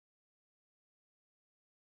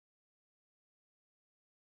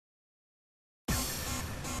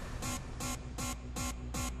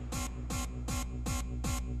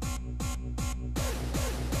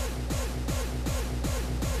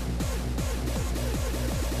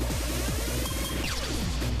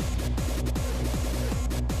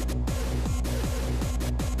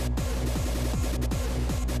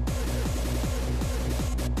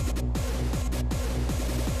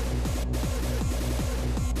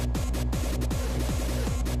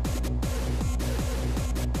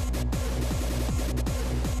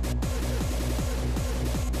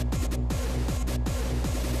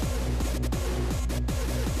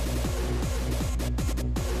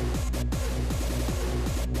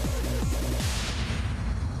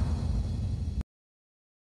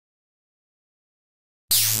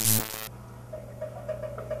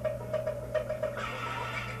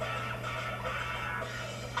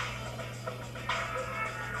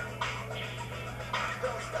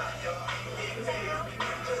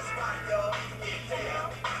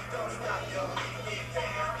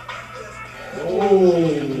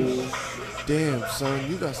Oh. Damn, son,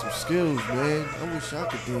 you got some skills, man. I wish I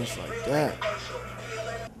could dance like that.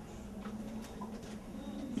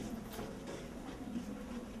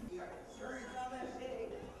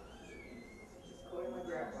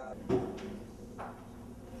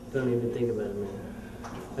 Don't even think about it, man.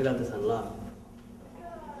 I got this unlocked.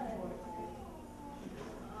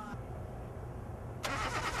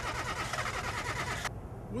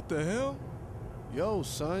 What the hell? Yo,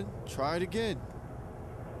 son, try it again.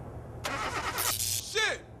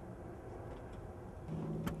 Shit!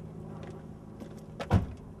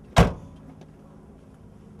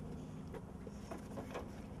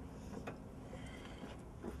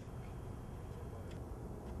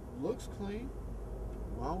 Looks clean.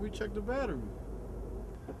 Why don't we check the battery?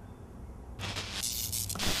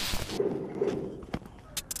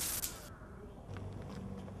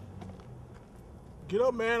 Get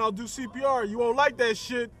up, man. I'll do CPR. You won't like that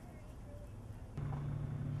shit.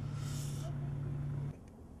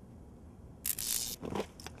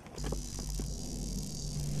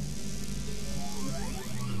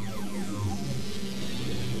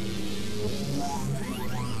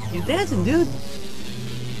 You dancing, dude?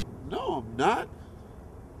 No, I'm not.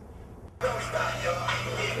 Don't stop, yo.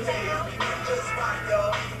 Get down. Just rock,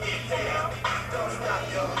 yo. Get down. Don't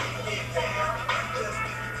stop, yo. Get down.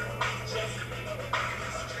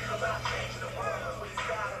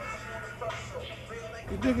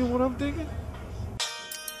 You thinking what I'm thinking?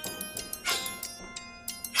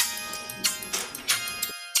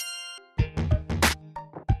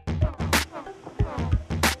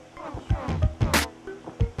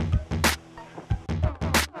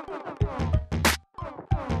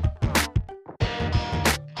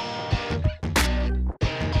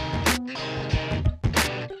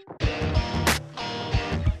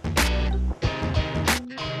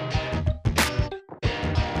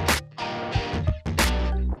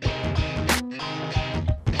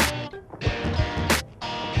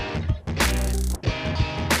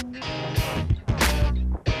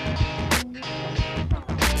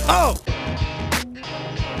 Oh!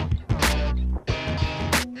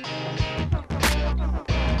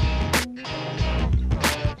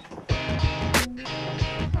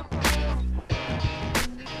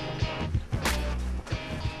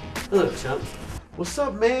 Look, chump. What's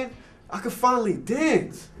up, man? I can finally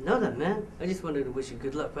dance. I know that, man. I just wanted to wish you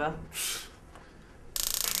good luck, pal.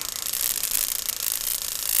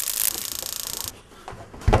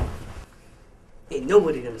 Ain't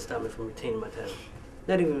nobody gonna stop me from retaining my title.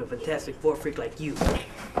 Not even a Fantastic Four freak like you.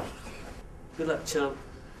 Good luck, chump.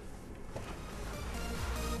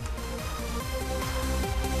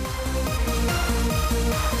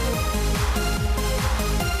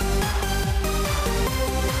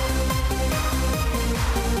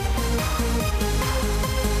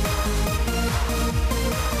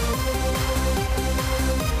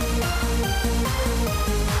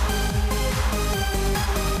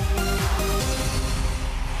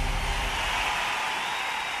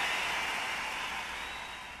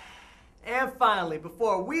 And finally,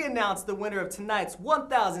 before we announce the winner of tonight's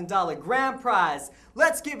 $1,000 grand prize,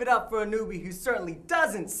 let's give it up for a newbie who certainly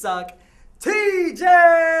doesn't suck, TJ!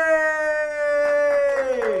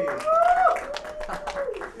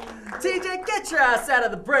 TJ, get your ass out of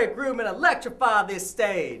the break room and electrify this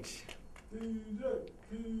stage.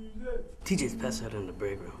 TJ's passed out in the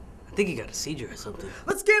break room. I think he got a seizure or something.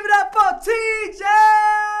 Let's give it up for TJ!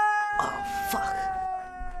 Oh, fuck.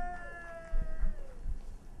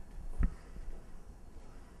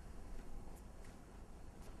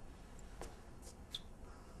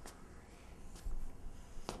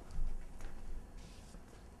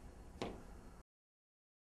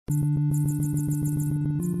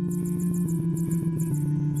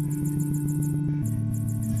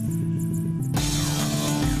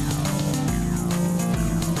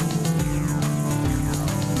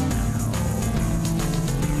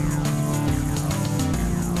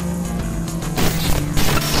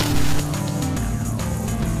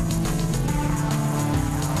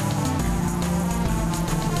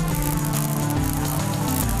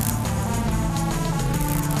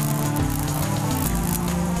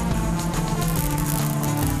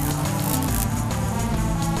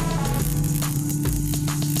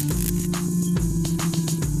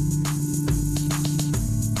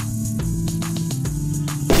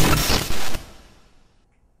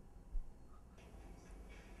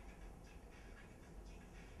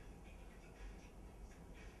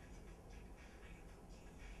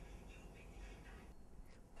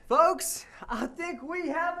 Folks, I think we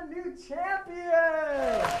have a new champion!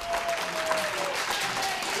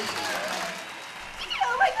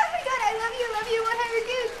 Oh my god, I love you, 100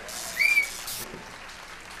 dudes!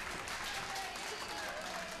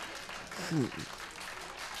 Mm-mm.